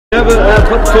We have a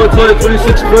top toy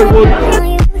 26 convertible.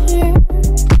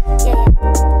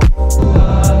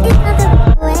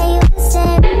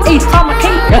 Eat from a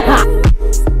cake.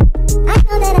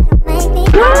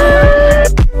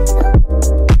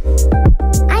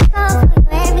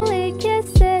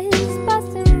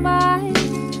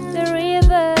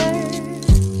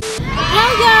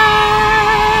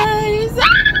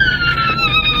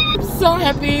 So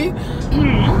happy.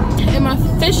 I'm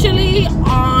officially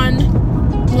on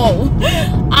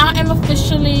I am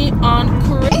officially on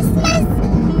Christmas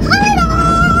holiday.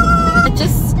 I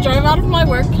just drove out of my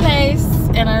workplace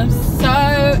and I'm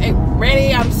so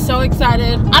ready. I'm so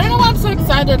excited. I don't know why I'm so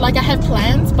excited. Like, I have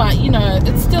plans, but you know,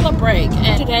 it's still a break.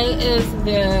 And today is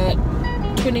the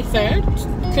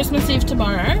 23rd, Christmas Eve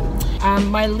tomorrow.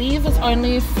 My leave is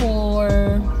only for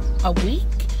a week.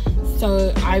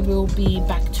 So I will be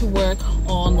back to work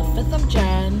on the 5th of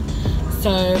Jan.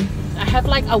 So I have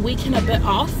like a week and a bit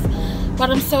off,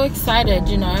 but I'm so excited,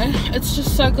 you know. It's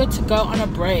just so good to go on a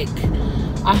break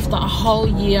after a whole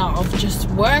year of just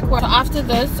work. So after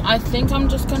this, I think I'm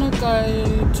just gonna go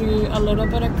do a little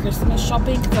bit of Christmas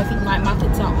shopping because I think night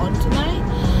markets are on tonight.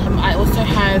 I also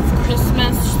have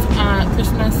Christmas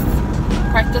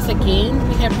practice again.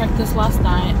 We had practice last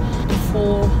night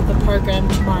before the program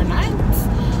tomorrow night.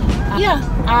 Yeah,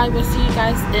 I will see you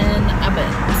guys in a bit.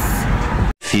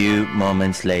 Few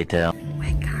moments later.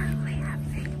 We're currently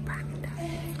having practice.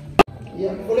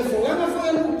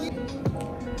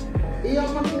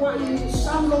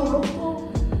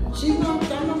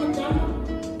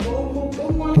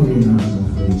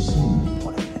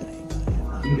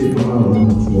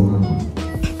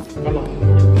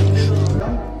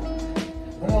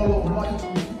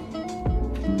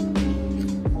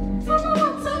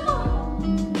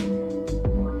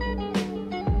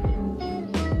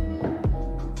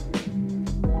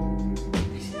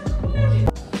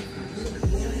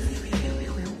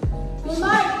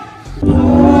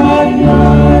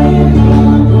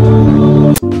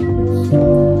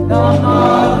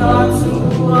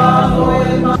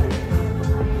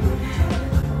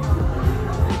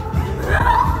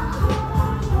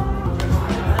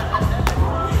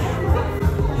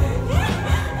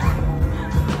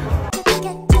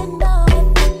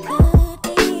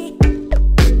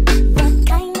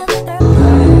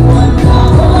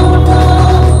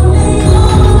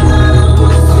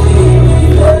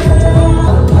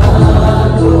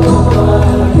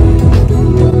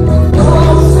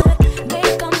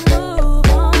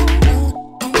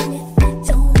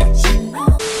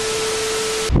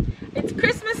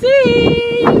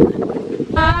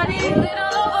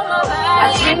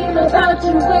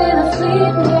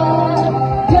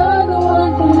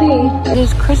 It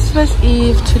is Christmas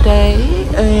Eve today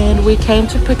and we came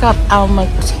to pick up our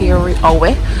material,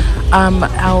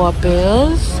 our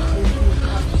bills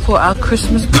for our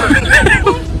Christmas program.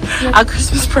 Our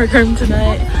Christmas program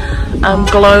tonight.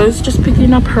 Glow's just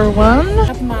picking up her one. I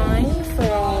have mine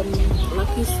from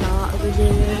Lucky Star over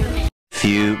here.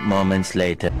 Few moments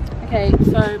later. Okay,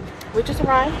 so we just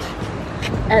arrived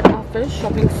at our first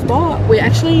shopping spot. My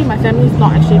family's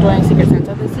not actually doing Secret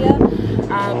Santa this year,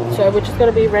 so we're just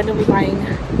gonna be randomly buying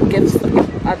gifts. We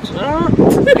have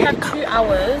 2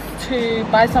 hours to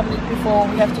buy something before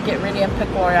we have to get ready and pick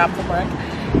Rory up for work.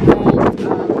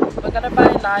 And we're gonna buy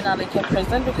Lana like a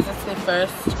present because it's their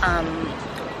first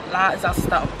La is our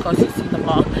start, of course you see the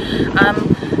vlog.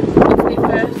 It's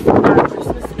their first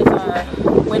Christmas is a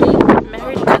wedding,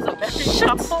 married as a married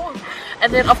couple. And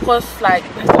then of course, like,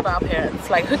 we have to buy our parents.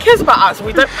 Like, who cares about us?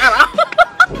 We don't matter.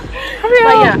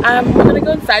 But yeah, we're gonna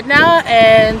go inside now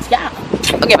and yeah.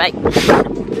 Okay, bye.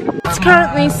 It's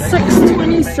currently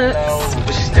 6:26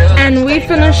 and we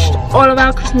finished all of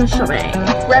our Christmas shopping.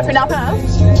 Wrapping up, huh?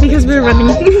 Because we're running.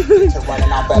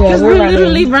 Because we're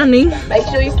literally running. Make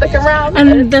sure you stick around.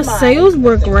 And the sales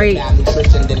were great.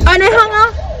 And it hung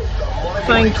up.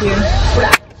 Thank you.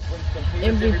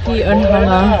 MVP and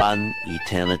hung. One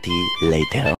eternity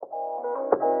later.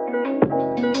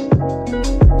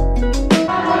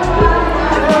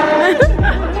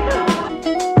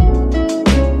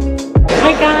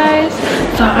 Hi guys,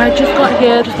 so I just got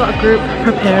here, just got a group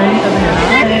preparing for dinner,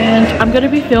 and I'm gonna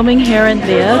be filming here and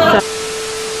there. So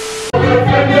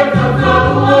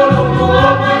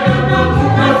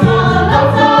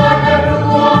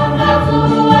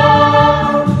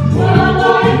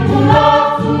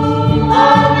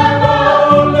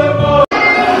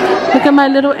look at my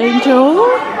little angel.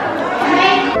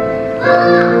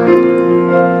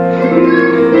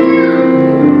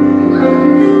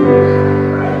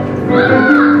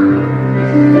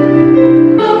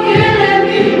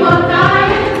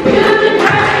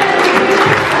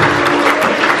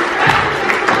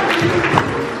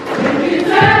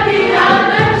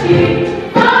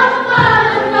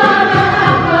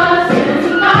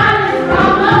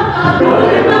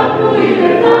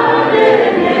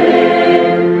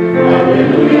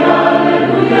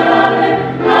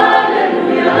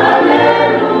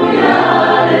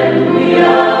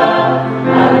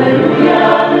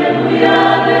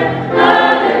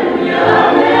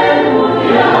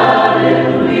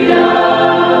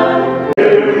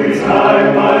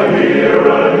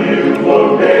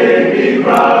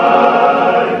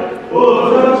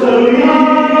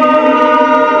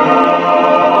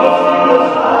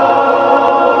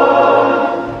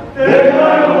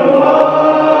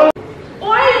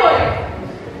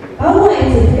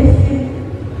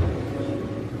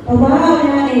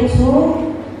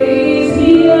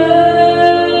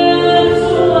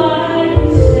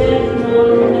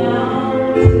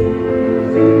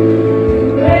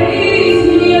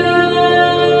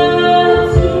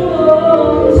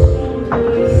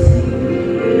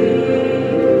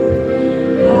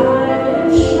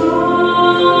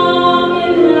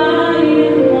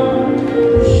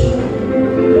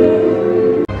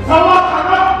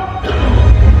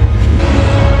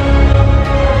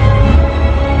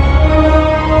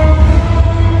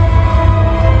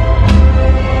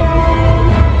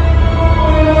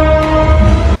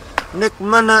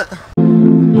 Mana?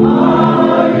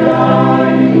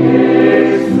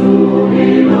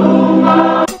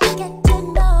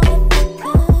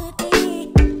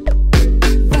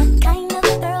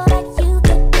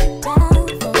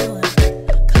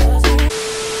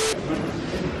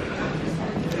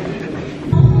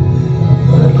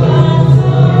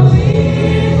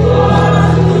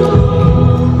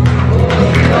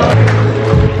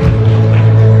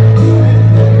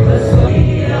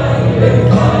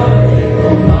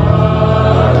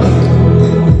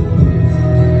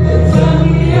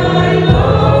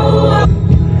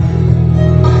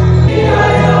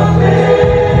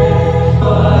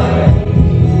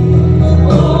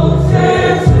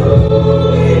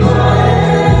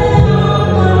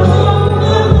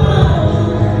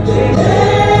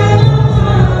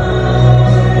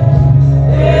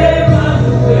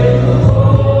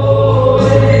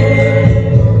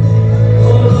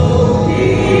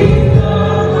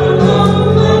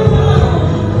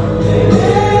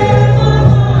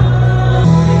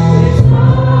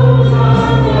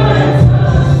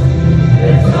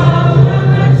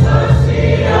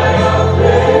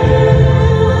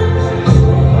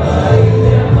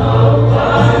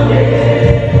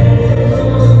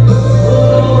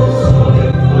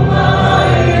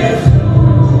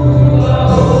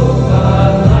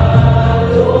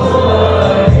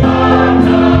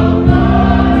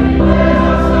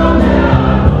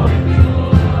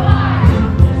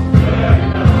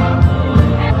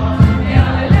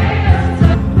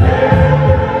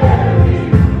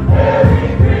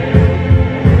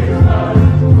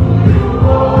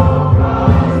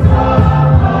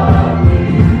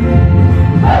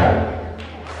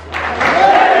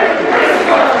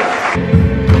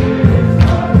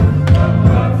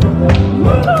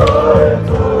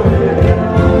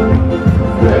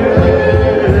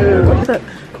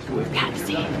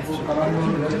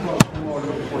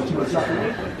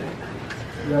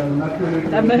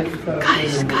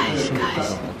 Guys.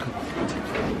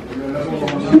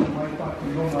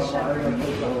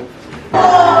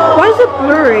 Why is it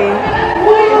blurry?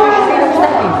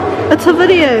 It's a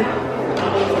video.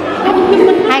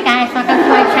 Hi guys, welcome to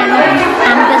my channel.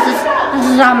 This is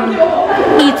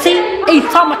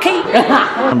It's on my key.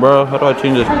 Bro, how do I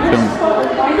change this?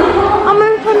 I'm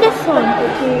moving from this one.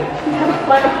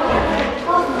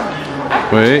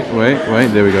 Wait,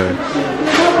 there we go.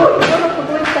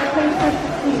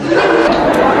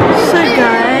 So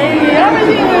guys,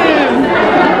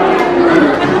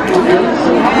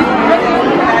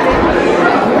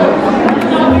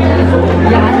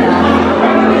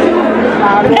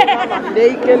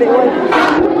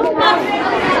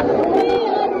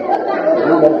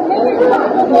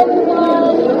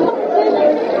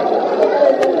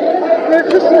 Merry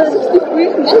Christmas.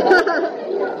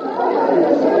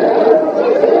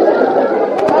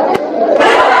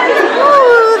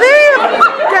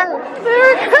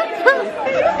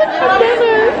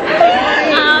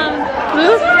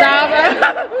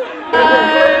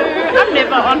 I'm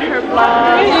never on her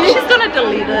blog. She's gonna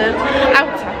delete it. I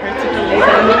will tell her to delete it.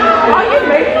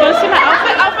 Go see my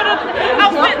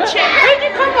outfit check. Where'd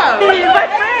you come from? My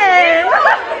friend.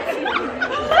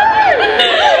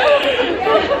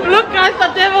 Look guys, the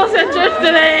devil's in church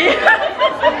today.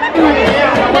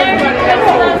 Merry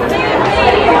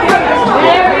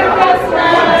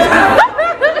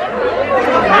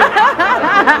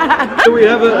So we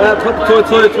have it at Top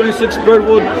Toy 26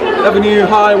 Birdwood Avenue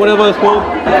High, whatever it's called.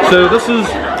 So this is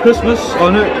Christmas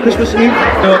on it, Christmas Eve,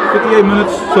 58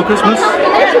 minutes till Christmas,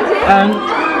 and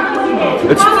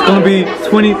it's gonna be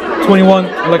 2021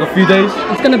 in like a few days.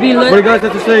 It's gonna be What do you guys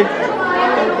have to say?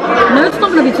 No, it's not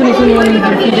gonna be 2021 in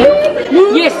a few days.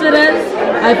 Yes, it is.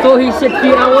 I thought he said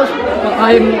 3 hours, but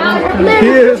I'm.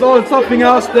 Here's on something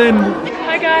else then.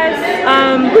 Hi guys,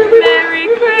 Merry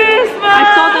Christmas! I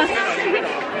saw this.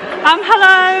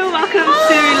 Hello, welcome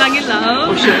to Langin Love.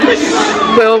 Oh shit.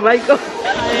 Well, my god.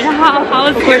 How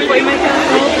was your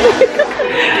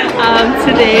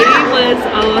today was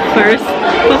our first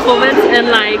performance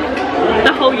in like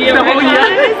the whole year. Oh my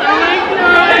god.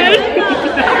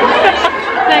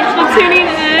 Thanks for tuning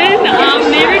in.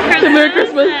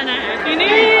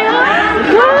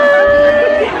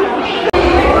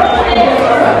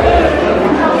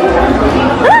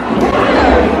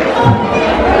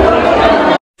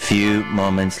 Few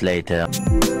moments later.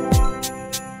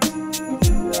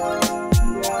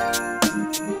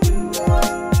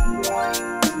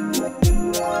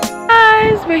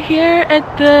 Guys, we're here at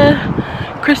the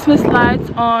Christmas lights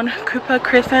on Cooper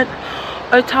Crescent,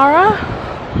 Otara.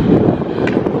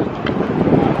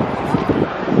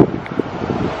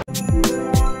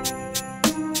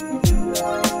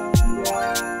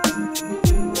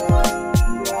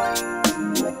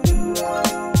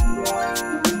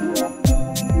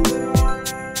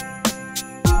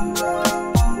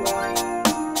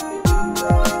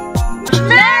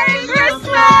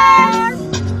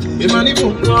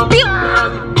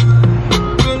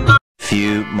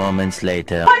 Few moments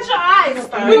later. Close your eyes. It's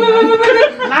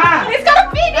got a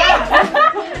beanie.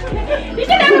 You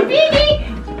can have a beanie.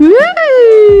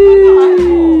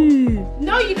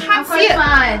 No, you can't see it.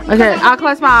 Okay, I'll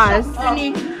close my eyes.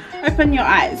 Open your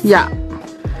eyes. Yeah.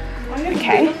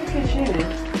 Okay.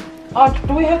 Oh,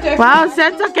 do we have to open? Wow,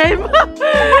 Santa came.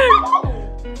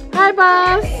 Hi,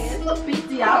 boss.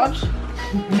 Ouch.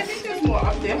 I think there's more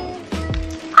up there.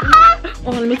 Oh,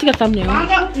 let me take a thumbnail. I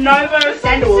got Novo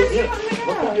sandals.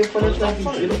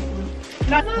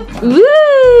 Ooh.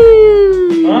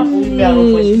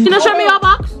 Sina, show me your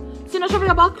box. Sina, show me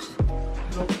your box.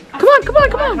 Come on, come on,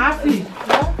 come on.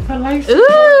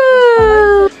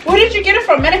 Ooh. Where did you get it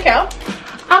from, Medical?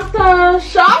 At the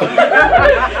shop.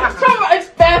 From an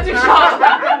expensive shop.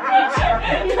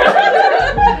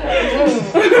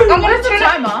 I'm gonna turn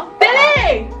timer.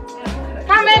 Billy!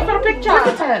 Come in for a picture.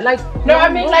 Like, No, I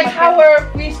mean like how were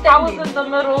we standing? in the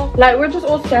middle. Like we're just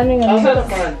all standing on the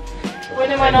When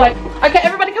am I not? Okay,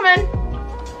 everybody come in.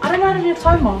 I don't know how to do a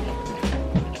timer.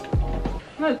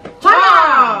 No.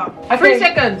 Timer! 3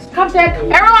 seconds. Come take.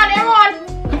 Everyone!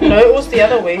 No, it was the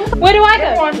other way. Where do I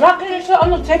go? What can you sit on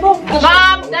the table?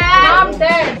 Mom,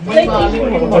 Dad!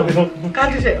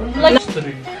 Can't you sit?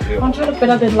 I'm trying to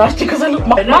better than last year because I look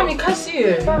my Mom, you can't see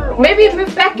it. Maybe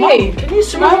move back, please. Can you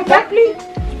move back, please?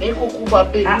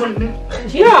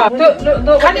 Yeah.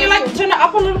 Can you like turn it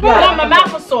up a little bit? No, my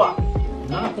mouth was sore.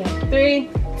 3,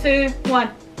 2, 1.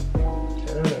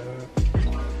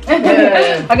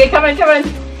 Okay, come in.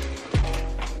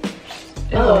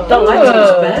 Oh, the lighting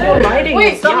is bad.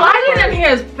 Wait, the lighting in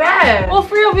here is bad. All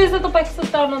 3 of you at the back sit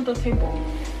down on the table.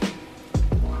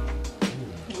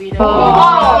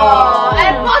 Oh,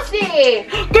 and Bossy!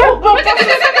 Go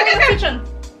kitchen.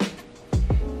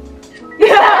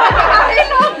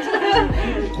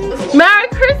 Merry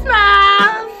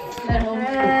Christmas!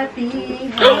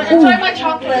 Enjoy my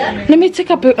chocolate. Let me take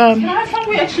a bit. Can I have some?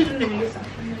 We actually didn't even use that.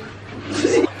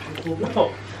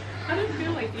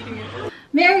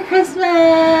 Merry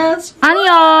Christmas!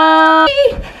 Annyeong!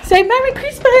 Say Merry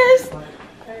Christmas!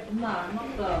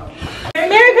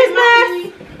 Merry Christmas!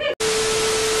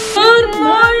 Good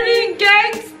morning,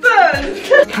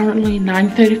 gangsters! Currently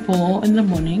 9:34 in the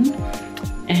morning,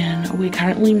 and we're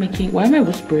currently making. Why am I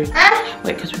whispering?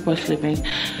 Wait, because we're both sleeping.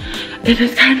 It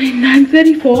is currently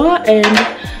 9:34, and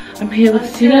I'm here with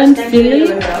Sina and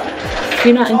Silly.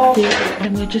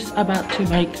 And we're just about to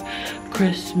make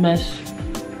Christmas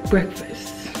breakfast.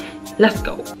 Let's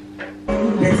go.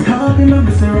 Let's talk about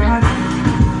this right.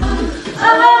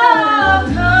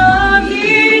 I'm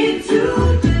coming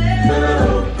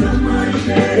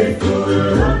today.